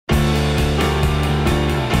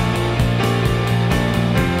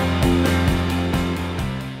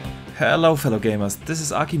Hello fellow gamers, this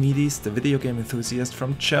is Archimedes, the video game enthusiast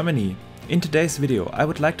from Germany. In today's video I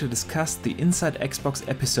would like to discuss the Inside Xbox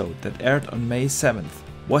episode that aired on May 7th.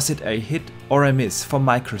 Was it a hit or a miss for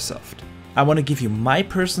Microsoft? I want to give you my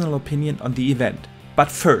personal opinion on the event. But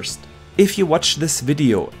first, if you watch this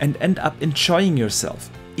video and end up enjoying yourself,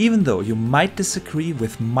 even though you might disagree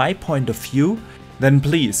with my point of view, then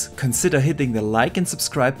please consider hitting the like and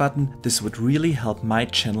subscribe button. This would really help my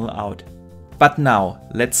channel out. But now,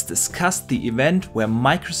 let's discuss the event where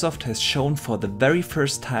Microsoft has shown for the very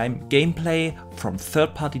first time gameplay from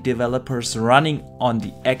third-party developers running on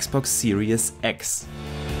the Xbox Series X.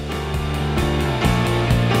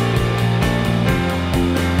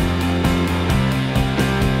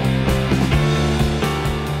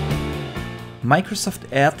 Microsoft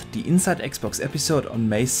aired the Inside Xbox episode on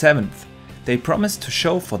May 7th. They promised to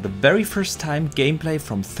show for the very first time gameplay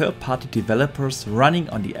from third-party developers running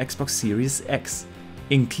on the Xbox Series X,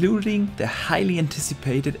 including the highly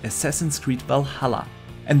anticipated Assassin's Creed Valhalla.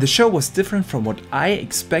 And the show was different from what I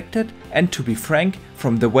expected and, to be frank,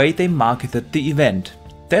 from the way they marketed the event.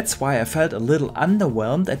 That's why I felt a little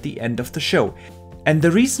underwhelmed at the end of the show. And the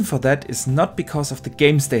reason for that is not because of the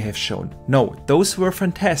games they have shown. No, those were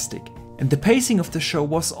fantastic. And the pacing of the show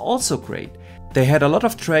was also great. They had a lot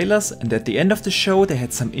of trailers, and at the end of the show they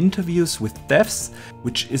had some interviews with devs,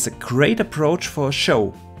 which is a great approach for a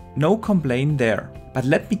show. No complaint there. But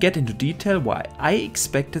let me get into detail why I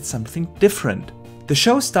expected something different. The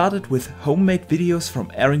show started with homemade videos from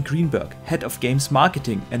Aaron Greenberg, head of games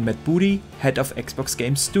marketing, and Matt Booty, head of Xbox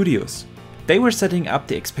Game Studios. They were setting up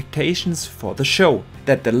the expectations for the show,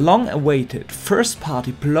 that the long-awaited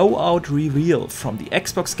first-party blowout reveal from the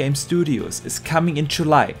Xbox Game Studios is coming in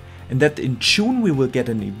July, and that in June we will get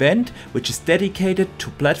an event which is dedicated to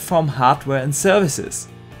platform hardware and services.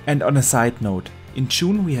 And on a side note, in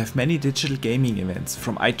June we have many digital gaming events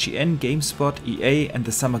from IGN, GameSpot, EA and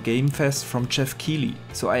the Summer Game Fest from Jeff Keighley,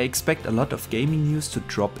 so I expect a lot of gaming news to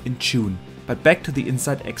drop in June. But back to the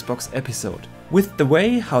Inside Xbox episode. With the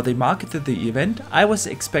way how they marketed the event, I was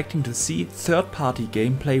expecting to see third-party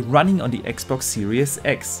gameplay running on the Xbox Series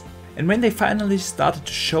X. And when they finally started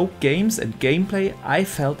to show games and gameplay, I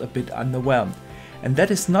felt a bit underwhelmed. And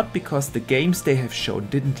that is not because the games they have shown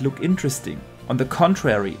didn't look interesting. On the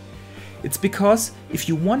contrary, it's because if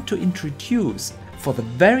you want to introduce for the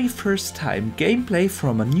very first time gameplay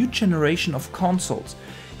from a new generation of consoles,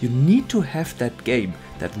 you need to have that game,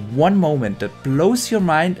 that one moment that blows your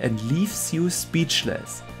mind and leaves you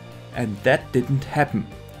speechless. And that didn't happen.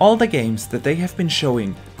 All the games that they have been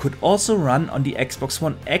showing could also run on the Xbox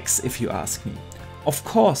One X if you ask me. Of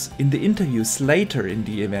course, in the interviews later in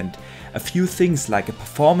the event, a few things like a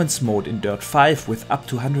performance mode in Dirt 5 with up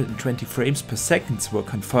to 120 frames per second were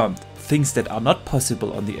confirmed, things that are not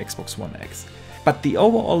possible on the Xbox One X. But the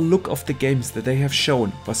overall look of the games that they have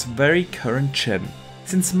shown was very current gen.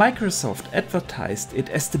 Since Microsoft advertised it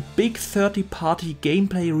as the big 30-party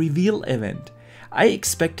gameplay reveal event, I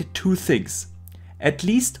expected two things. At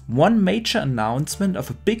least one major announcement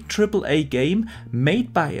of a big AAA game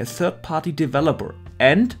made by a third-party developer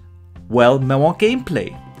and, well, more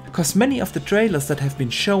gameplay. Because many of the trailers that have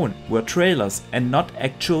been shown were trailers and not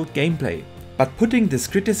actual gameplay. But putting this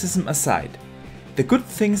criticism aside, the good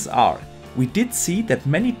things are, we did see that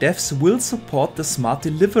many devs will support the smart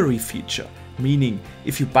delivery feature. Meaning,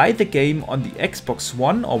 if you buy the game on the Xbox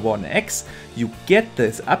One or One X, you get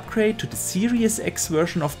this upgrade to the Series X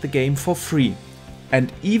version of the game for free.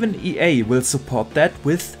 And even EA will support that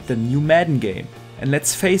with the new Madden game. And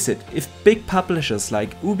let's face it, if big publishers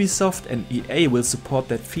like Ubisoft and EA will support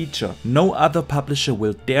that feature, no other publisher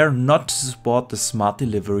will dare not to support the smart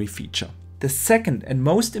delivery feature. The second and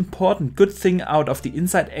most important good thing out of the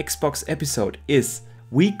Inside Xbox episode is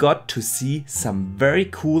we got to see some very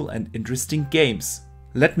cool and interesting games.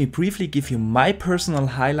 Let me briefly give you my personal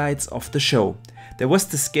highlights of the show. There was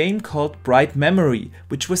this game called Bright Memory,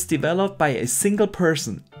 which was developed by a single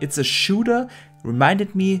person. It's a shooter,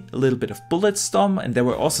 reminded me a little bit of Bulletstorm, and there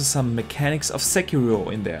were also some mechanics of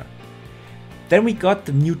Sekiro in there. Then we got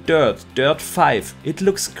the new Dirt 5. It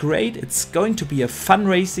looks great, it's going to be a fun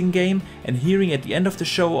racing game, and hearing at the end of the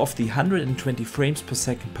show of the 120 frames per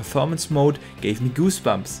second performance mode gave me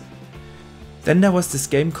goosebumps. Then there was this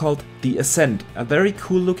game called The Ascent, a very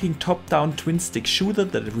cool looking top-down twin-stick shooter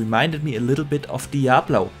that reminded me a little bit of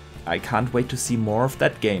Diablo. I can't wait to see more of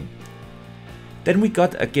that game. Then we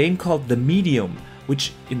got a game called The Medium,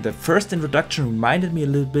 which in the first introduction reminded me a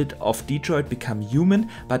little bit of Detroit Become Human,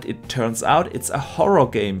 but it turns out it's a horror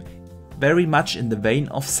game, very much in the vein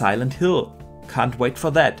of Silent Hill. Can't wait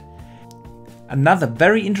for that. Another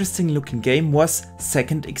very interesting looking game was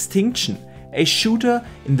Second Extinction. A shooter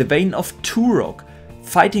in the vein of Turok.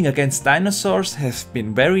 Fighting against dinosaurs has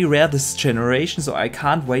been very rare this generation, so I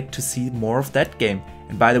can't wait to see more of that game.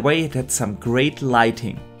 And by the way, it had some great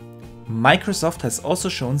lighting. Microsoft has also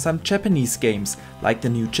shown some Japanese games, like the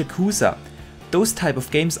new Yakuza. Those type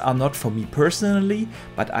of games are not for me personally,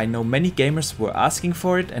 but I know many gamers were asking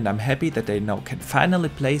for it, and I'm happy that they now can finally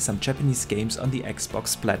play some Japanese games on the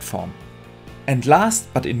Xbox platform. And last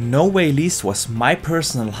but in no way least was my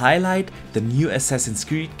personal highlight, the new Assassin's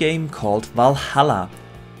Creed game called Valhalla.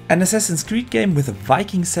 An Assassin's Creed game with a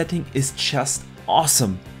Viking setting is just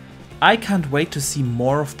awesome. I can't wait to see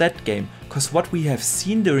more of that game, cause what we have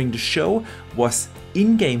seen during the show was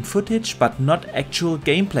in-game footage but not actual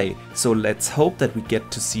gameplay, so let's hope that we get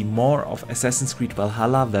to see more of Assassin's Creed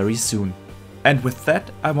Valhalla very soon. And with that,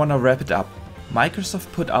 I wanna wrap it up. Microsoft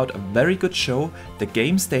put out a very good show, the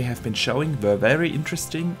games they have been showing were very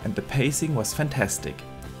interesting and the pacing was fantastic.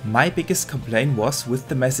 My biggest complaint was with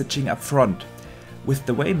the messaging up front. With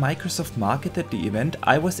the way Microsoft marketed the event,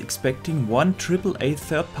 I was expecting one AAA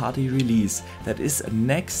third-party release that is a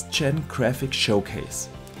next-gen graphic showcase.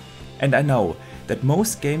 And I know that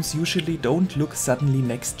most games usually don't look suddenly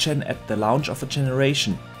next-gen at the launch of a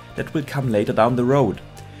generation, that will come later down the road.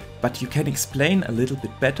 But you can explain a little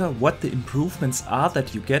bit better what the improvements are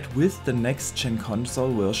that you get with the next-gen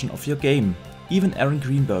console version of your game. Even Aaron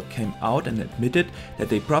Greenberg came out and admitted that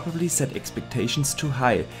they probably set expectations too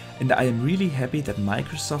high, and I am really happy that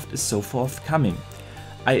Microsoft is so forthcoming.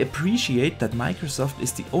 I appreciate that Microsoft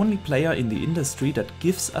is the only player in the industry that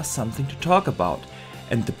gives us something to talk about,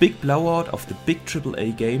 and the big blowout of the big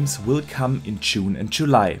AAA games will come in June and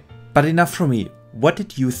July. But enough from me. What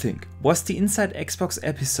did you think? Was the Inside Xbox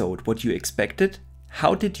episode what you expected?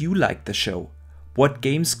 How did you like the show? What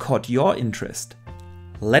games caught your interest?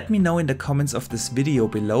 Let me know in the comments of this video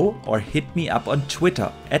below or hit me up on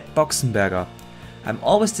Twitter @Boxenberger. I'm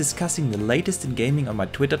always discussing the latest in gaming on my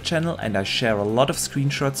Twitter channel and I share a lot of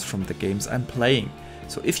screenshots from the games I'm playing.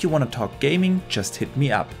 So if you wanna talk gaming, just hit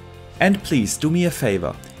me up. And please do me a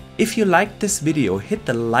favor. If you liked this video, hit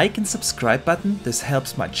the like and subscribe button, this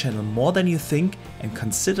helps my channel more than you think, and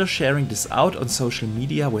consider sharing this out on social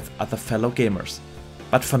media with other fellow gamers.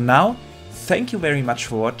 But for now, thank you very much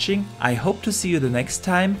for watching, I hope to see you the next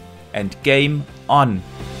time, and game on!